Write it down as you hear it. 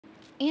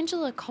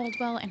Angela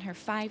Caldwell and her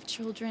 5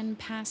 children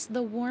pass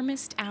the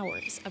warmest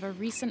hours of a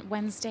recent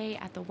Wednesday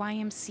at the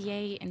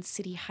YMCA in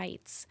City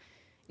Heights.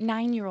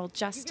 9-year-old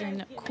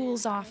Justin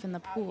cools off in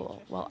the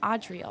pool, while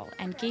Audriel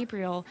and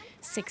Gabriel,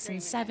 6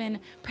 and 7,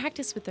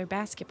 practice with their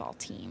basketball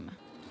team.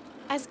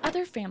 As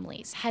other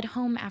families head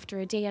home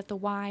after a day at the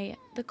Y,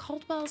 the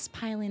Caldwells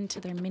pile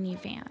into their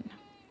minivan,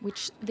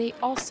 which they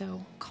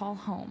also call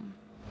home.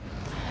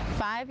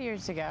 5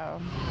 years ago,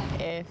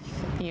 if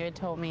you had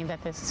told me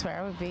that this is where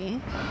I would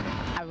be,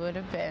 I would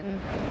have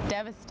been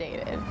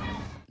devastated.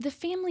 The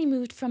family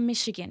moved from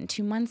Michigan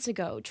 2 months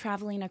ago,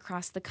 traveling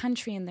across the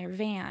country in their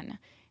van.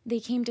 They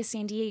came to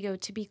San Diego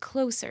to be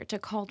closer to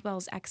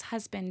Caldwell's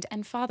ex-husband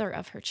and father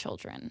of her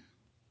children.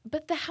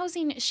 But the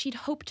housing she'd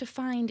hoped to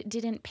find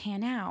didn't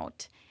pan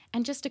out,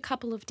 and just a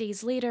couple of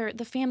days later,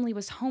 the family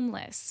was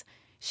homeless.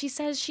 She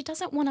says she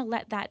doesn't want to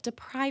let that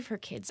deprive her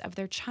kids of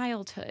their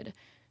childhood,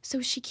 so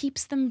she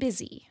keeps them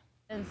busy.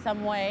 In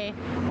some way,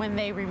 when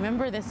they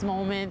remember this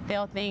moment,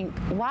 they'll think,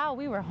 wow,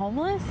 we were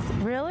homeless?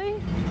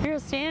 Really? We were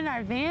staying in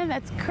our van?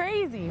 That's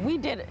crazy. We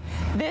did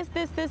this,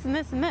 and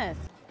this.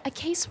 A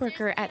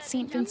caseworker at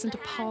St. Vincent de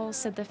Paul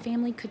said the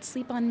family could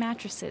sleep on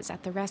mattresses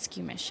at the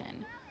rescue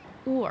mission,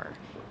 or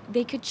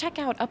they could check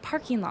out a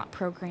parking lot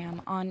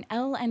program on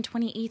L and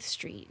 28th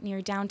Street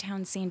near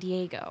downtown San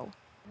Diego.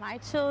 My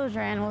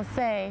children will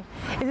say,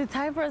 is it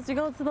time for us to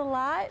go to the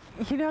lot?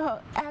 You know,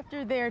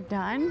 after they're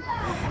done,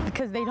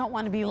 because they don't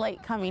want to be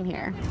late coming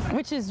here,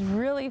 which is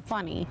really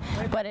funny.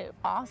 But it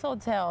also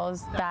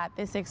tells that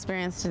this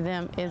experience to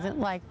them isn't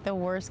like the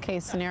worst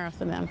case scenario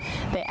for them.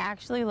 They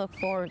actually look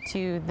forward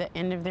to the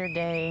end of their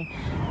day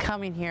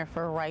coming here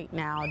for right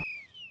now.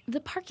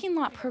 The parking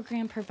lot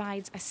program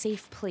provides a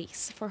safe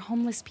place for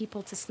homeless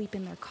people to sleep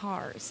in their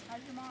cars.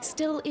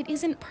 Still, it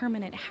isn't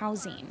permanent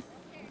housing.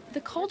 The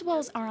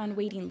Caldwells are on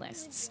waiting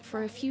lists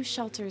for a few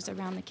shelters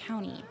around the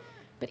county,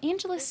 but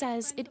Angela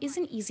says it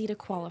isn't easy to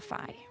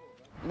qualify.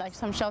 Like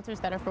some shelters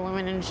that are for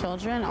women and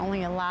children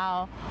only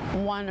allow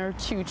 1 or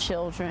 2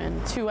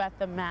 children, 2 at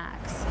the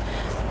max.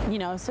 You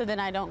know, so then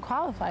I don't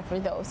qualify for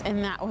those,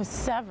 and that was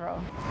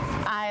several.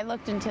 I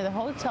looked into the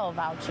hotel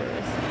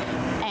vouchers,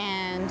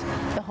 and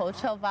the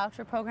hotel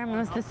voucher program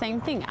was the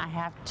same thing. I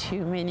have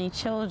too many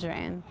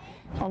children.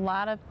 A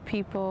lot of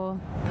people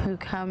who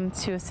come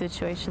to a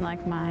situation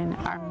like mine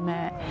are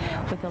met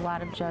with a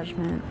lot of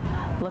judgment.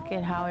 Look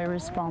at how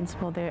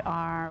irresponsible they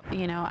are.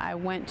 You know, I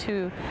went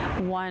to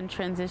one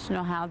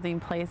transitional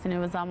housing place, and it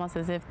was almost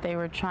as if they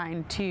were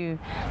trying to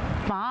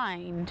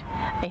find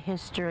a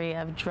history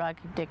of drug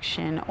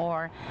addiction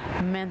or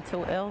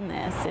mental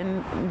illness,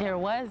 and there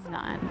was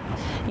none.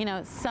 You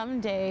know, some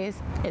days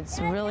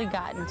it's really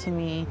gotten to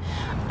me.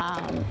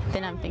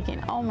 Then I'm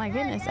thinking, oh my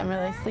goodness, I'm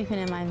really sleeping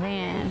in my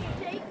van.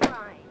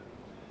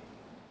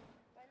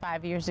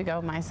 5 years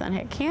ago, my son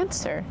had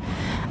cancer,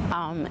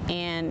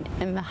 and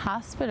in the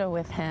hospital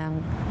with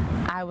him,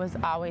 I was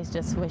always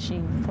just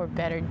wishing for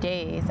better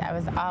days. I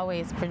was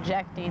always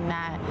projecting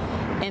that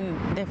in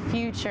the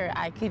future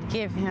I could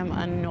give him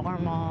a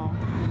normal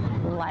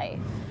life.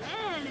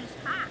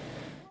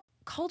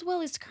 Caldwell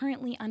is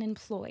currently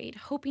unemployed,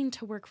 hoping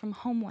to work from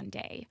home one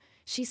day.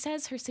 She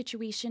says her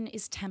situation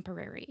is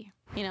temporary.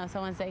 You know,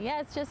 someone said,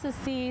 yeah, it's just a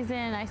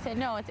season. I said,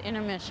 no, it's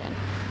intermission.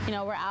 You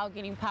know, we're out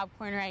getting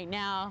popcorn right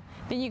now.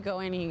 Then you go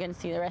in and you're going to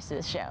see the rest of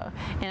the show.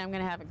 And I'm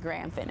going to have a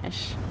grand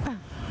finish.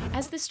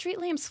 As the street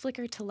lamps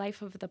flicker to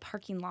life over the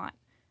parking lot,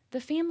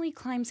 the family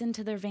climbs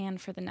into their van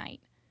for the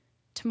night.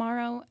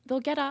 Tomorrow, they'll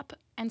get up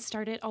and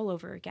start it all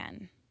over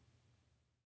again.